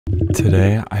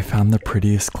Today, I found the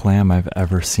prettiest clam I've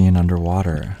ever seen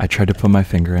underwater. I tried to put my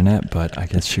finger in it, but I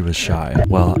guess she was shy.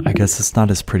 Well, I guess it's not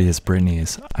as pretty as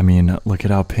Brittany's. I mean, look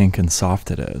at how pink and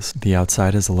soft it is. The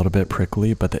outside is a little bit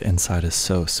prickly, but the inside is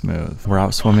so smooth. We're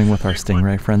out swimming with our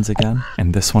stingray friends again,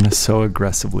 and this one is so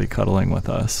aggressively cuddling with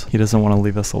us. He doesn't want to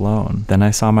leave us alone. Then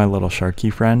I saw my little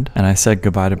sharky friend, and I said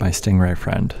goodbye to my stingray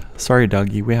friend. Sorry,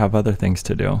 Dougie, we have other things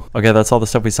to do. Okay, that's all the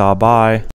stuff we saw. Bye!